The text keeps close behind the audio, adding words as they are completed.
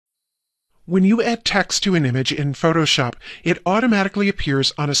When you add text to an image in Photoshop, it automatically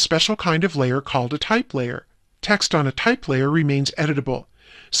appears on a special kind of layer called a type layer. Text on a type layer remains editable,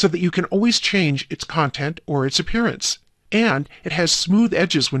 so that you can always change its content or its appearance. And it has smooth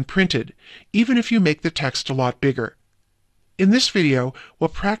edges when printed, even if you make the text a lot bigger. In this video, we'll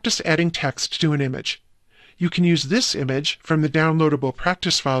practice adding text to an image. You can use this image from the downloadable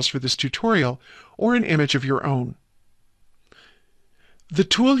practice files for this tutorial, or an image of your own. The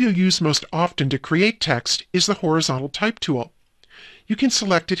tool you'll use most often to create text is the horizontal type tool. You can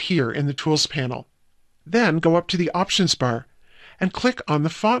select it here in the Tools panel. Then go up to the Options bar and click on the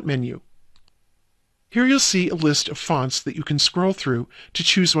Font menu. Here you'll see a list of fonts that you can scroll through to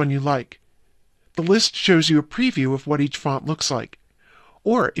choose one you like. The list shows you a preview of what each font looks like.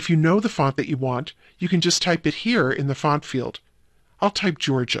 Or if you know the font that you want, you can just type it here in the font field. I'll type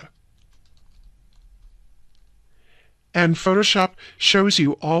Georgia. And Photoshop shows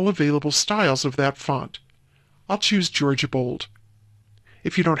you all available styles of that font. I'll choose Georgia Bold.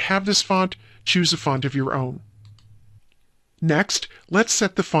 If you don't have this font, choose a font of your own. Next, let's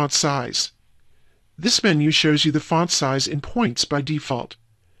set the font size. This menu shows you the font size in points by default.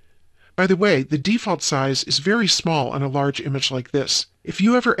 By the way, the default size is very small on a large image like this. If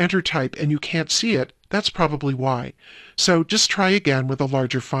you ever enter type and you can't see it, that's probably why. So just try again with a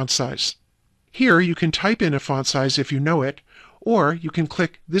larger font size. Here you can type in a font size if you know it, or you can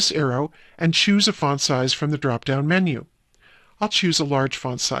click this arrow and choose a font size from the drop-down menu. I'll choose a large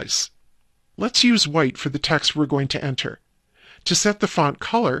font size. Let's use white for the text we're going to enter. To set the font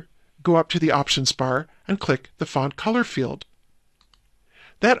color, go up to the Options bar and click the Font Color field.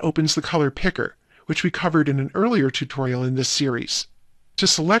 That opens the color picker, which we covered in an earlier tutorial in this series. To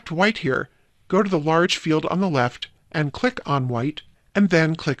select white here, go to the large field on the left and click on white, and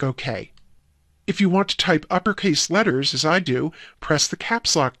then click OK. If you want to type uppercase letters, as I do, press the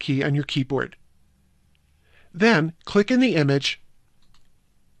Caps Lock key on your keyboard. Then click in the image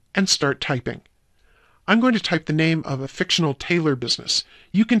and start typing. I'm going to type the name of a fictional tailor business.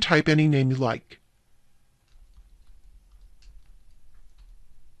 You can type any name you like.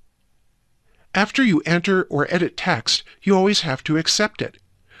 After you enter or edit text, you always have to accept it.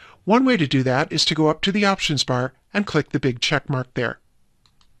 One way to do that is to go up to the Options bar and click the big check mark there.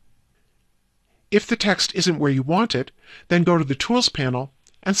 If the text isn't where you want it, then go to the Tools panel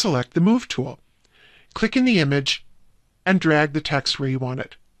and select the Move tool. Click in the image and drag the text where you want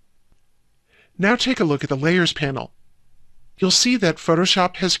it. Now take a look at the Layers panel. You'll see that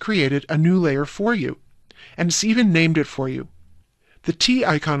Photoshop has created a new layer for you, and it's even named it for you. The T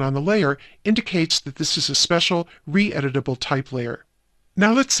icon on the layer indicates that this is a special re-editable type layer.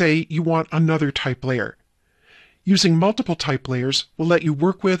 Now let's say you want another type layer. Using multiple type layers will let you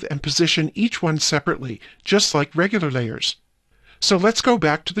work with and position each one separately, just like regular layers. So let's go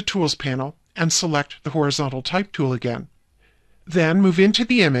back to the Tools panel and select the horizontal type tool again. Then move into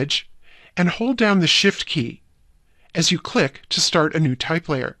the image and hold down the Shift key as you click to start a new type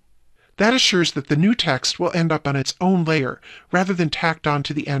layer. That assures that the new text will end up on its own layer rather than tacked on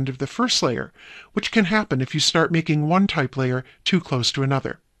to the end of the first layer, which can happen if you start making one type layer too close to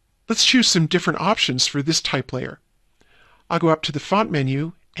another. Let's choose some different options for this type layer. I'll go up to the Font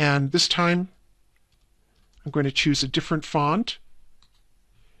menu, and this time I'm going to choose a different font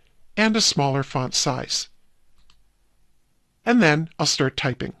and a smaller font size. And then I'll start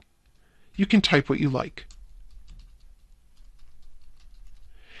typing. You can type what you like.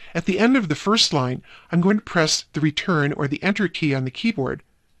 At the end of the first line, I'm going to press the Return or the Enter key on the keyboard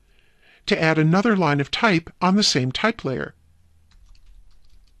to add another line of type on the same type layer.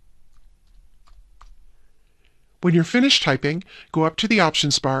 When you're finished typing, go up to the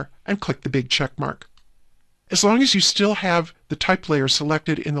Options bar and click the big check mark. As long as you still have the type layer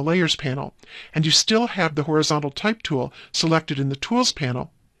selected in the Layers panel, and you still have the horizontal type tool selected in the Tools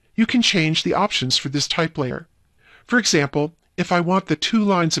panel, you can change the options for this type layer. For example, if I want the two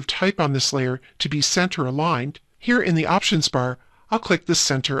lines of type on this layer to be center aligned, here in the Options bar, I'll click the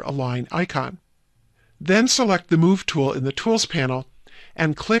Center Align icon. Then select the Move tool in the Tools panel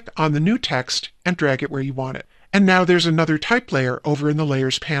and click on the new text and drag it where you want it. And now there's another type layer over in the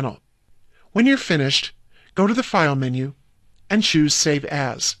Layers panel. When you're finished, go to the File menu and choose Save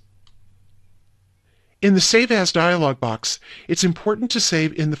As. In the Save As dialog box, it's important to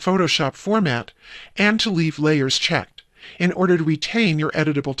save in the Photoshop format and to leave Layers checked in order to retain your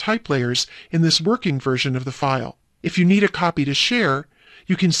editable type layers in this working version of the file. If you need a copy to share,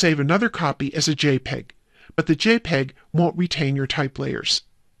 you can save another copy as a JPEG, but the JPEG won't retain your type layers.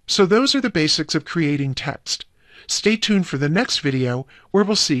 So those are the basics of creating text. Stay tuned for the next video where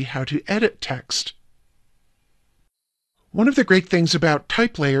we'll see how to edit text. One of the great things about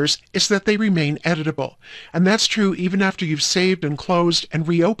type layers is that they remain editable, and that's true even after you've saved and closed and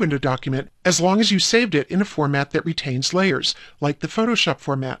reopened a document, as long as you saved it in a format that retains layers, like the Photoshop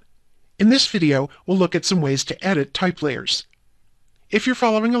format. In this video, we'll look at some ways to edit type layers. If you're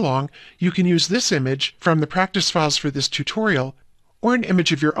following along, you can use this image from the practice files for this tutorial, or an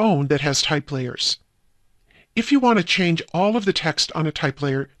image of your own that has type layers. If you want to change all of the text on a type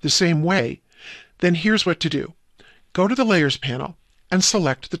layer the same way, then here's what to do. Go to the Layers panel and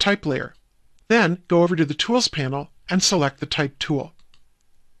select the Type layer. Then go over to the Tools panel and select the Type tool.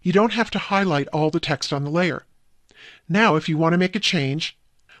 You don't have to highlight all the text on the layer. Now, if you want to make a change,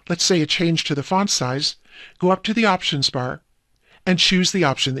 let's say a change to the font size, go up to the Options bar and choose the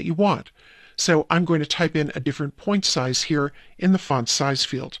option that you want. So I'm going to type in a different point size here in the Font Size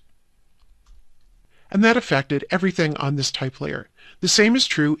field. And that affected everything on this type layer. The same is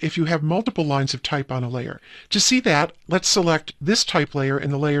true if you have multiple lines of type on a layer. To see that, let's select this type layer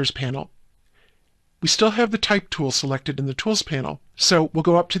in the Layers panel. We still have the Type tool selected in the Tools panel, so we'll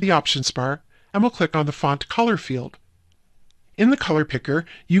go up to the Options bar and we'll click on the Font Color field. In the color picker,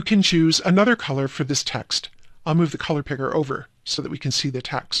 you can choose another color for this text. I'll move the color picker over so that we can see the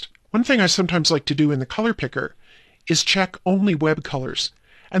text. One thing I sometimes like to do in the color picker is check only web colors,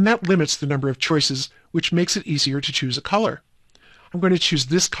 and that limits the number of choices, which makes it easier to choose a color. I'm going to choose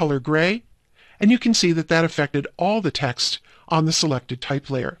this color gray, and you can see that that affected all the text on the selected type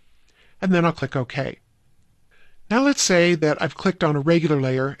layer. And then I'll click OK. Now let's say that I've clicked on a regular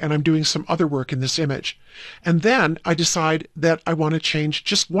layer and I'm doing some other work in this image, and then I decide that I want to change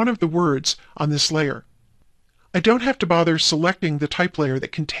just one of the words on this layer. I don't have to bother selecting the type layer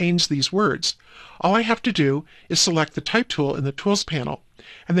that contains these words. All I have to do is select the Type tool in the Tools panel,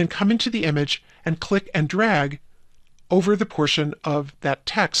 and then come into the image and click and drag over the portion of that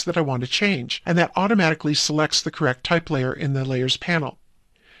text that I want to change, and that automatically selects the correct type layer in the Layers panel.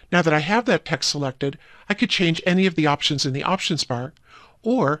 Now that I have that text selected, I could change any of the options in the Options bar,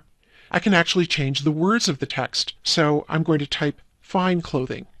 or I can actually change the words of the text. So I'm going to type Fine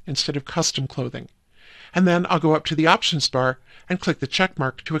Clothing instead of Custom Clothing. And then I'll go up to the Options bar and click the check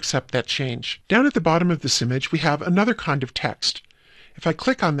mark to accept that change. Down at the bottom of this image, we have another kind of text. If I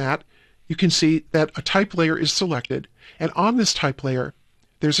click on that, you can see that a type layer is selected, and on this type layer,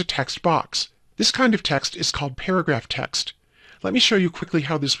 there's a text box. This kind of text is called paragraph text. Let me show you quickly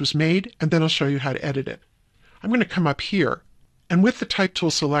how this was made, and then I'll show you how to edit it. I'm going to come up here, and with the Type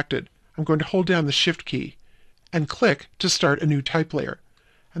tool selected, I'm going to hold down the Shift key and click to start a new type layer.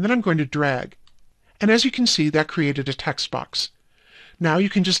 And then I'm going to drag. And as you can see, that created a text box. Now you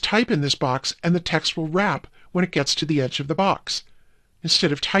can just type in this box, and the text will wrap when it gets to the edge of the box.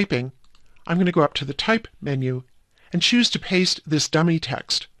 Instead of typing, I'm going to go up to the Type menu and choose to paste this dummy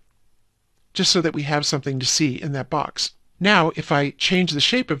text, just so that we have something to see in that box. Now, if I change the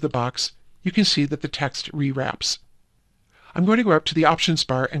shape of the box, you can see that the text rewraps. I'm going to go up to the Options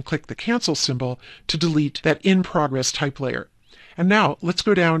bar and click the Cancel symbol to delete that In Progress type layer. And now, let's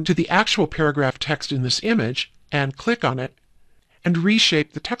go down to the actual paragraph text in this image and click on it, and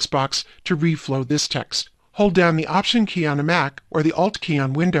reshape the text box to reflow this text. Hold down the Option key on a Mac or the Alt key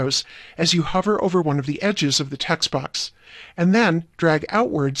on Windows as you hover over one of the edges of the text box, and then drag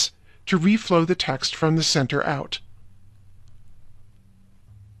outwards to reflow the text from the center out.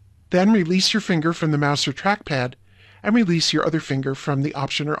 Then release your finger from the mouse or trackpad, and release your other finger from the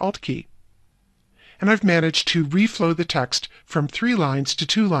Option or Alt key. And I've managed to reflow the text from 3 lines to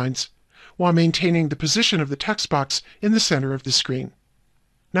 2 lines, while maintaining the position of the text box in the center of the screen.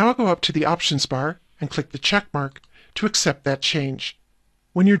 Now I'll go up to the Options bar and click the check mark to accept that change.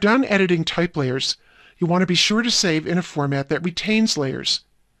 When you're done editing type layers, you want to be sure to save in a format that retains layers,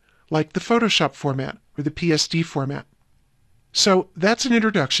 like the Photoshop format or the PSD format. So that's an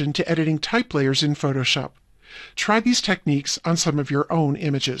introduction to editing type layers in Photoshop. Try these techniques on some of your own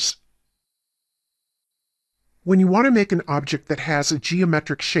images. When you want to make an object that has a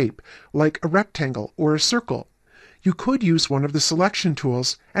geometric shape, like a rectangle or a circle, you could use one of the selection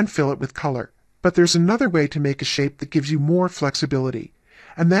tools and fill it with color. But there's another way to make a shape that gives you more flexibility,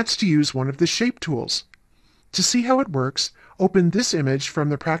 and that's to use one of the shape tools. To see how it works, open this image from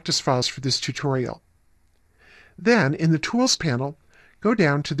the practice files for this tutorial. Then, in the Tools panel, go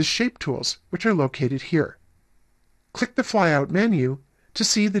down to the Shape tools, which are located here. Click the Flyout menu to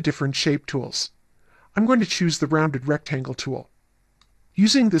see the different shape tools. I'm going to choose the Rounded Rectangle tool.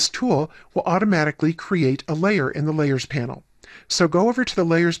 Using this tool will automatically create a layer in the Layers panel. So go over to the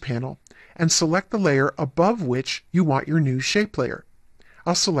Layers panel and select the layer above which you want your new shape layer.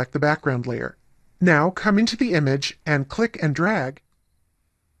 I'll select the background layer. Now come into the image and click and drag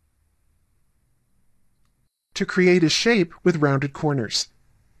to create a shape with rounded corners.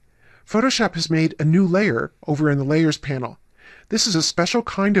 Photoshop has made a new layer over in the Layers panel. This is a special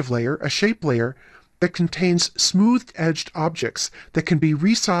kind of layer, a shape layer, that contains smooth-edged objects that can be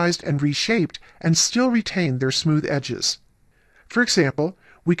resized and reshaped and still retain their smooth edges. For example,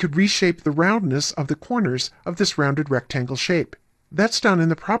 we could reshape the roundness of the corners of this rounded rectangle shape. That's done in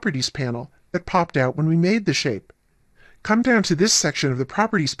the Properties panel that popped out when we made the shape. Come down to this section of the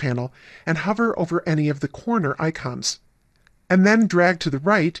Properties panel and hover over any of the corner icons, and then drag to the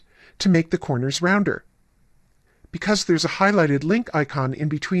right to make the corners rounder. Because there's a highlighted link icon in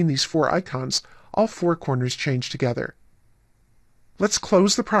between these four icons, all four corners change together. Let's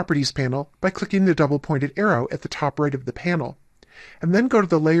close the Properties panel by clicking the double-pointed arrow at the top right of the panel, and then go to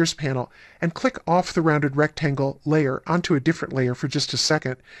the Layers panel and click off the rounded rectangle layer onto a different layer for just a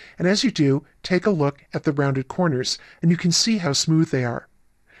second, and as you do, take a look at the rounded corners, and you can see how smooth they are.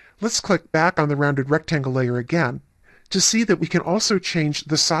 Let's click back on the rounded rectangle layer again to see that we can also change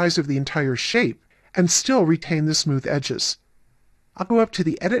the size of the entire shape and still retain the smooth edges. I'll go up to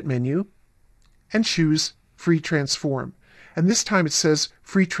the Edit menu and choose Free Transform. And this time it says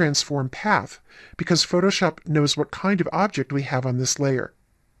Free Transform Path, because Photoshop knows what kind of object we have on this layer.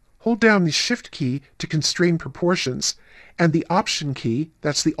 Hold down the Shift key to constrain proportions, and the Option key,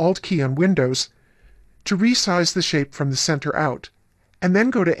 that's the Alt key on Windows, to resize the shape from the center out, and then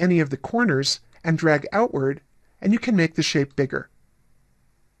go to any of the corners and drag outward, and you can make the shape bigger.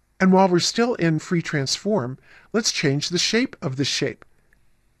 And while we're still in Free Transform, let's change the shape of the shape.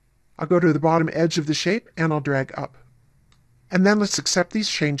 I'll go to the bottom edge of the shape and I'll drag up. And then let's accept these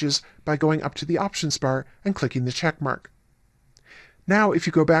changes by going up to the Options bar and clicking the check mark. Now if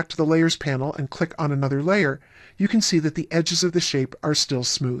you go back to the Layers panel and click on another layer, you can see that the edges of the shape are still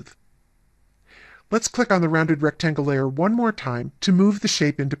smooth. Let's click on the rounded rectangle layer one more time to move the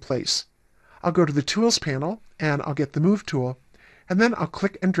shape into place. I'll go to the Tools panel and I'll get the Move tool, and then I'll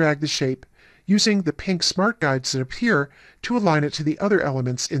click and drag the shape using the pink Smart Guides that appear to align it to the other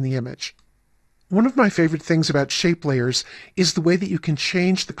elements in the image. One of my favorite things about shape layers is the way that you can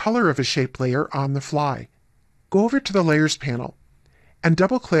change the color of a shape layer on the fly. Go over to the Layers panel and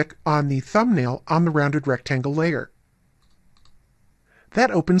double-click on the thumbnail on the rounded rectangle layer.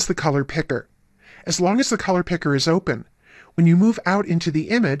 That opens the color picker. As long as the color picker is open, when you move out into the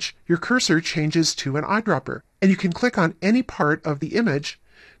image, your cursor changes to an eyedropper, and you can click on any part of the image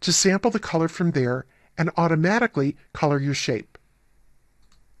to sample the color from there and automatically color your shape.